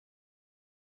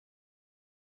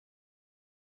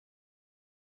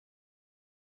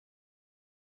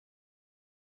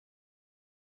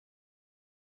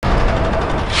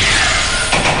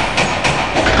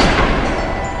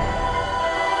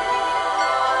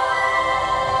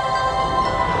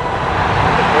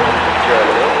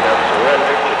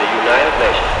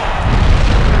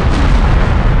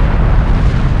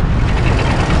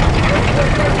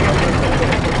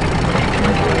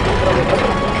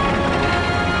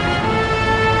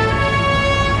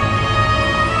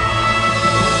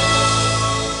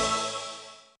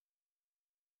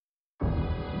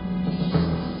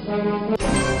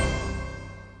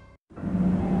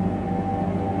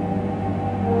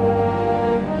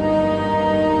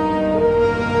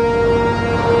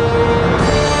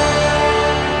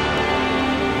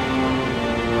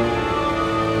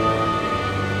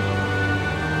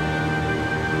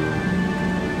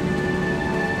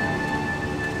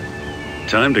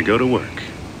time to go to work.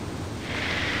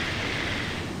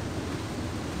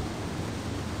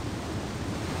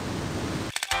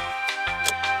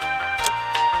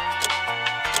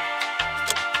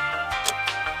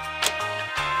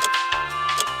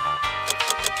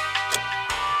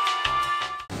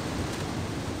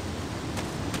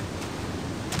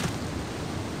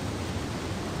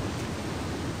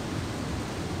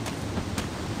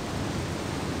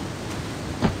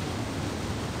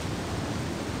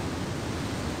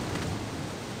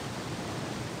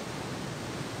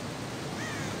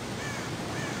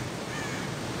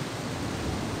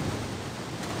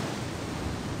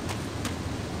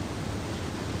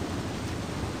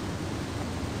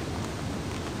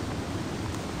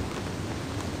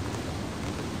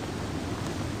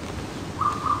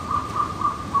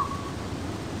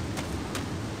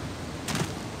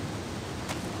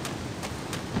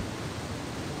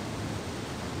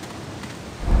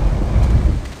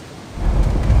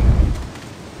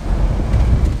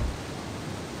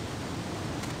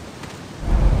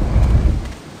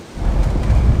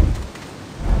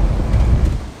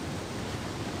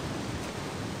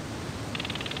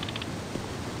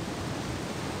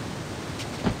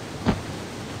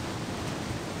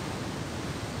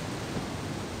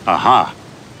 Aha!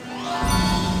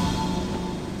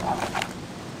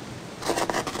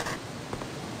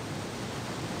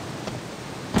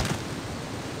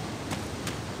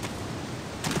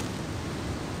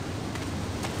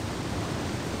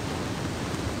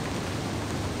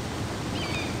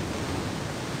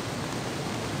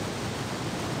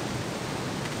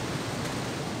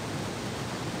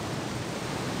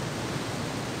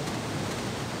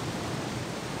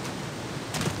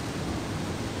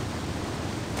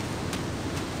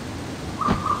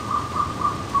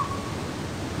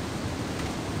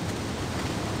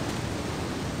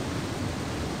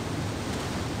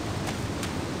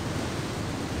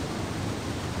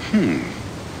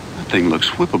 That thing looks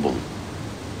whippable.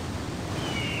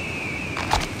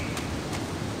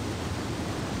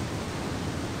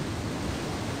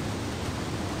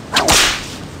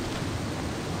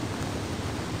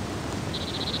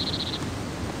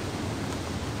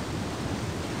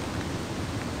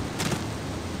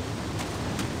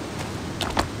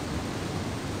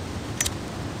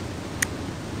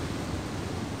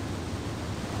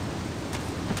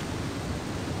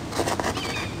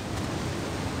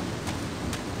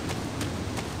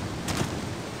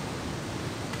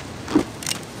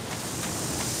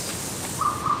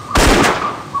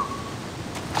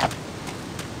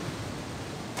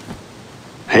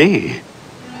 Hey!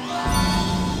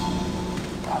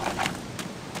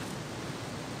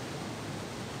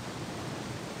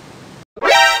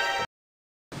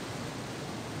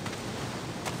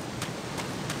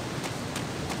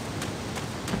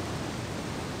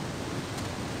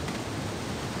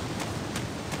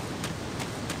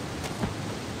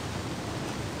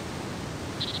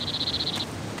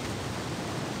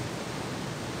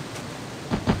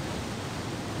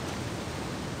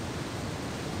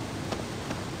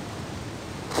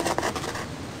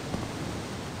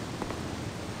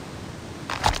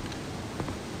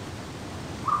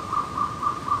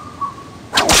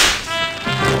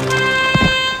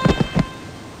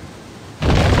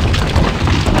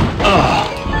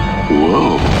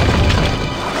 Whoa.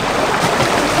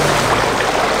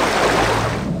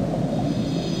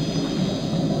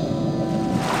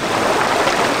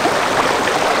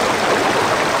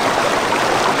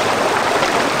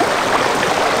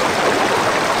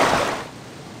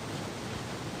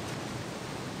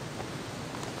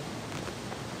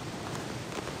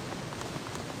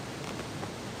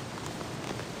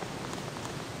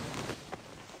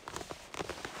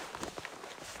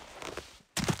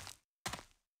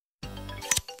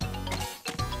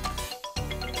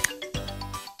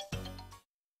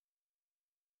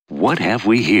 What have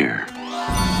we here?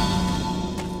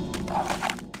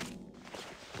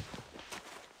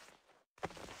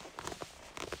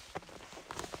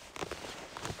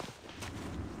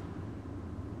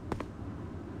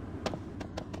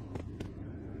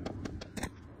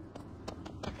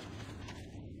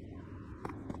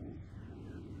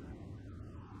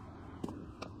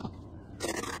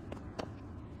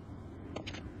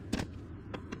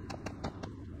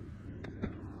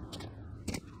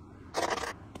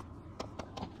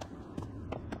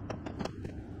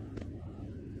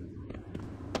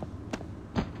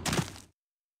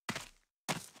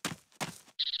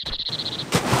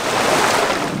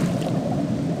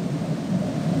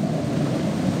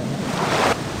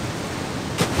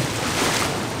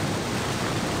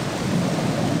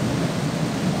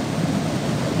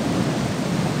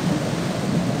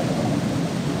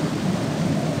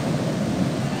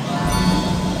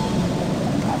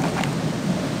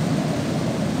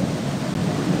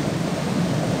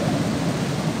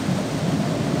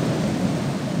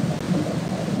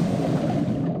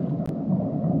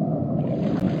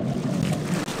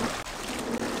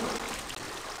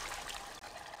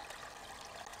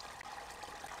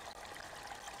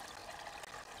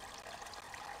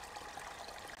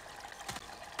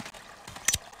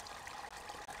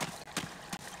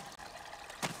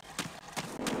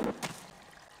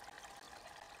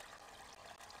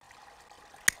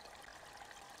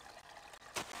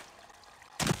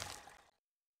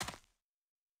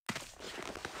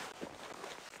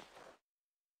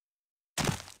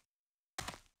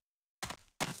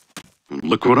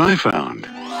 Look what I found.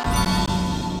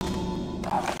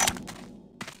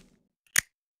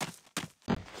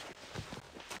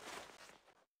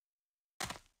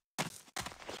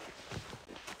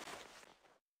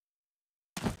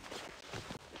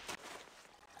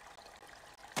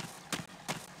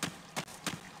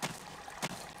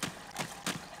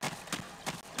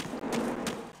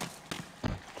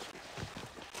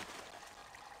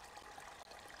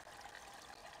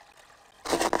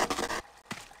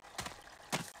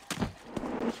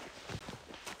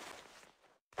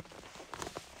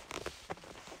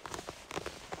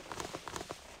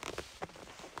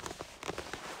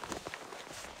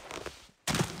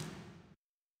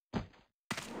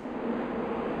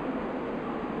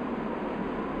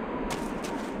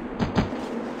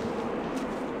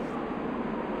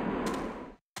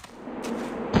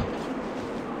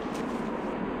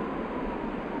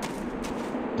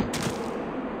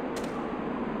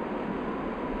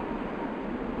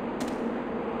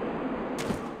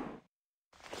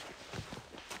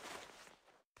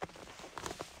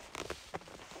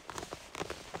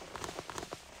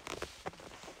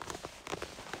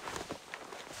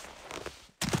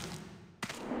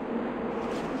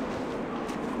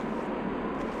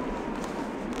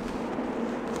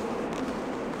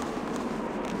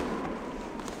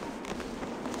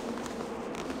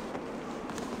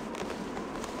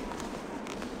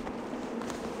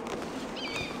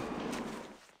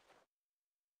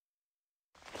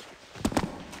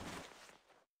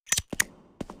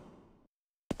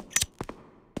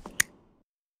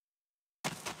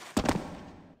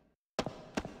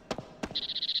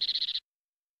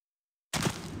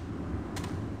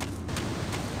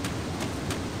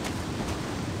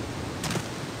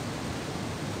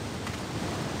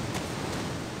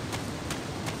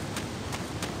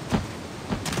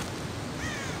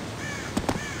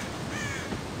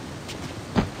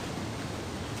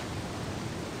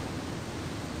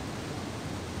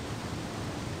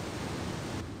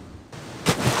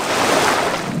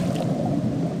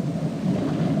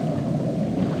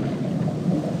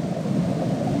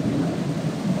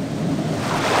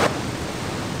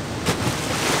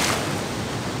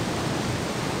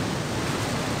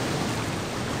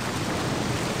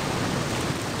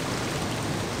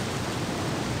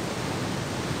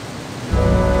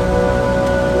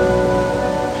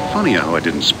 Funny how I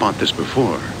didn't spot this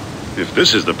before. If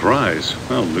this is the prize,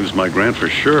 I'll lose my grant for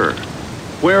sure.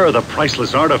 Where are the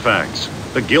priceless artifacts?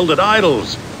 The gilded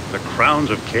idols? The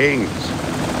crowns of kings?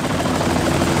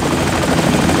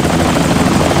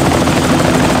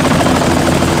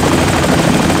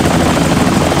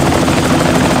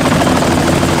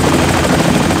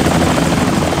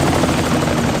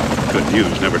 Good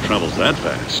news never travels that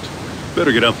fast.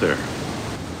 Better get up there.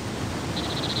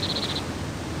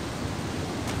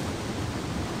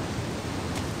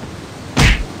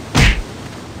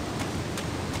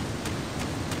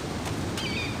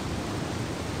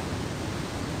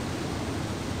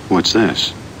 What's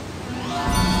this?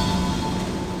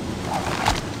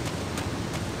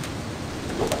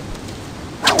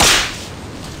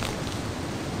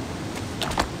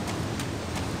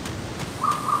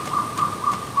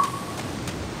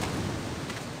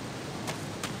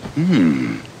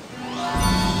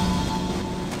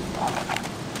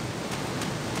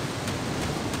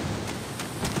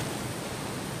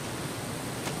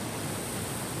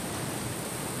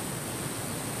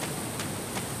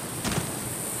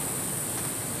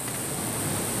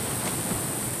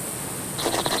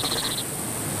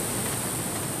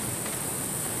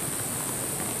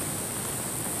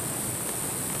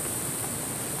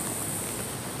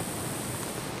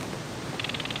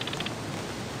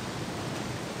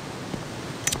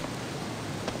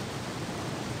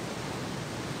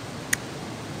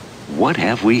 What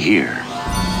have we here?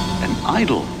 An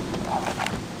idol.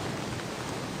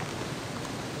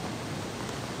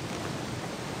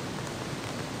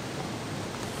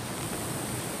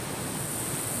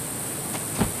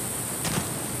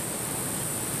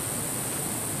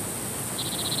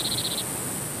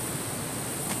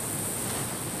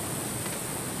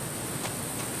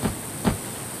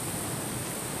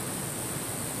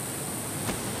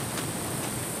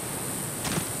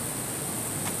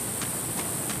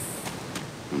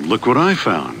 Look what I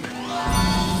found.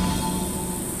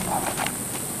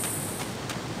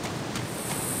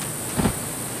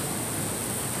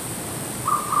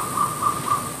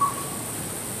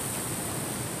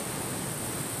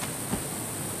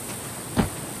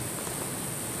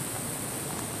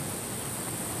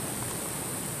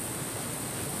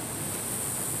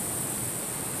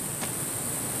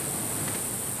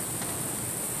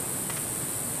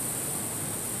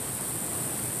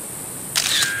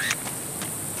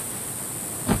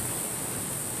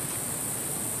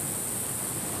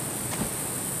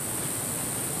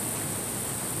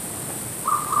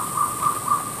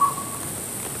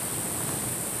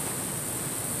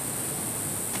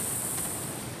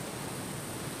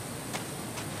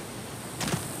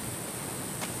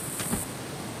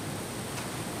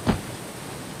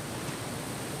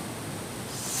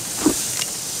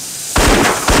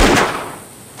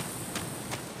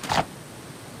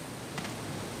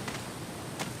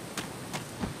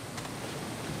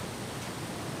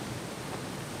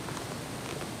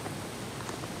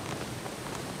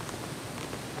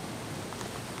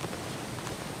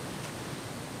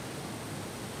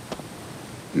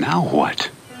 Now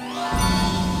what?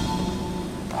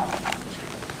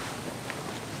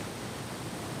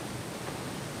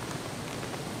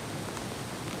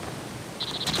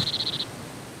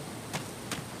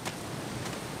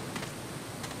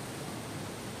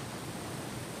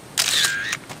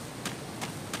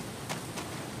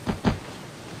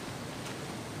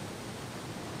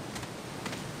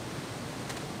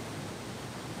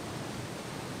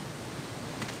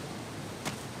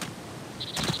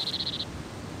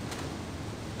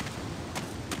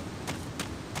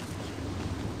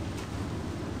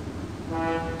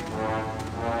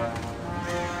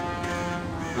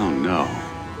 Oh no.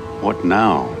 What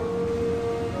now?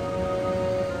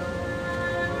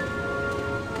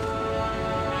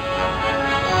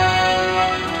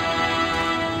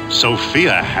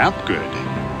 Sophia Hapgood.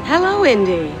 Hello,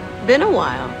 Indy. Been a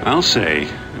while. I'll say.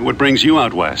 What brings you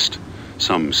out west?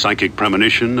 Some psychic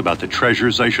premonition about the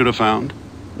treasures I should have found?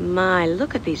 My,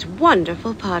 look at these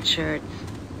wonderful potsherds.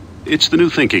 It's the new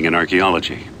thinking in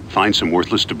archaeology. Find some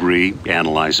worthless debris,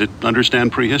 analyze it,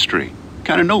 understand prehistory.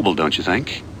 Kind of noble, don't you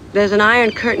think? There's an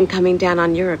iron curtain coming down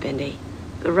on Europe, Indy.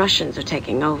 The Russians are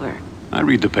taking over. I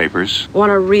read the papers.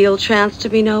 Want a real chance to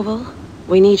be noble?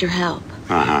 We need your help.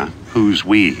 Uh-huh. Who's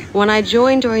we? When I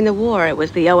joined during the war, it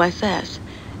was the OSS.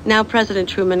 Now President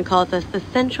Truman calls us the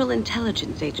Central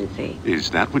Intelligence Agency.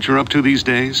 Is that what you're up to these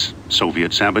days?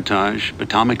 Soviet sabotage?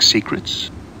 Atomic secrets?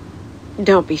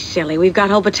 Don't be silly. We've got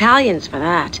whole battalions for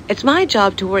that. It's my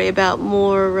job to worry about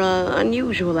more,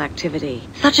 unusual activity.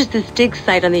 Such as this dig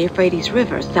site on the Euphrates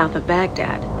River, south of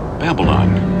Baghdad.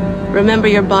 Babylon. Remember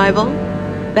your Bible?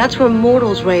 That's where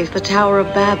mortals raised the Tower of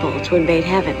Babel to invade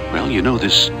heaven. Well, you know,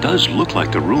 this does look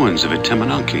like the ruins of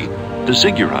Itemenanki, the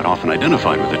ziggurat often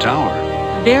identified with the tower.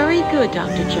 Very good,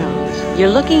 Dr. Jones. You're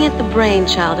looking at the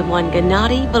brainchild of one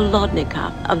Gennady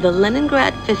Volodnikov of the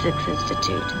Leningrad Physics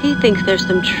Institute. He thinks there's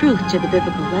some truth to the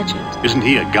biblical legend. Isn't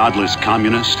he a godless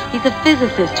communist? He's a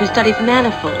physicist who studies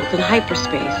manifolds and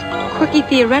hyperspace. Quirky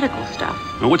theoretical stuff.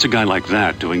 Well, what's a guy like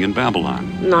that doing in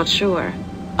Babylon? Not sure.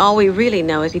 All we really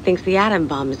know is he thinks the atom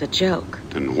bomb is a joke.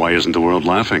 Then why isn't the world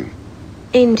laughing?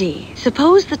 Indy,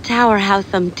 suppose the tower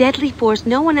housed some deadly force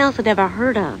no one else had ever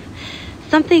heard of.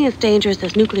 Something as dangerous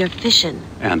as nuclear fission.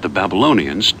 And the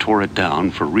Babylonians tore it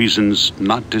down for reasons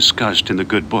not discussed in the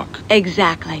good book.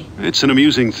 Exactly. It's an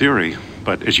amusing theory,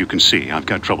 but as you can see, I've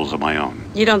got troubles of my own.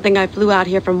 You don't think I flew out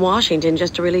here from Washington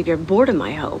just to relieve your boredom,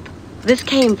 I hope? This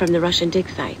came from the Russian dig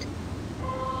site.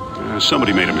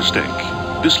 Somebody made a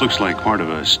mistake. This looks like part of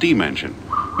a steam engine.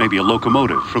 Maybe a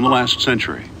locomotive from the last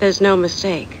century. There's no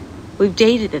mistake. We've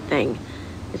dated the thing.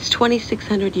 It's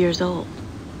 2,600 years old.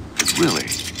 Really?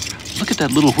 Look at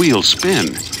that little wheel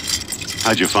spin.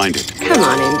 How'd you find it? Come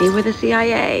on, Indy, we're the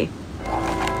CIA.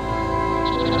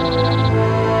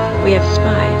 We have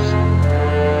spies.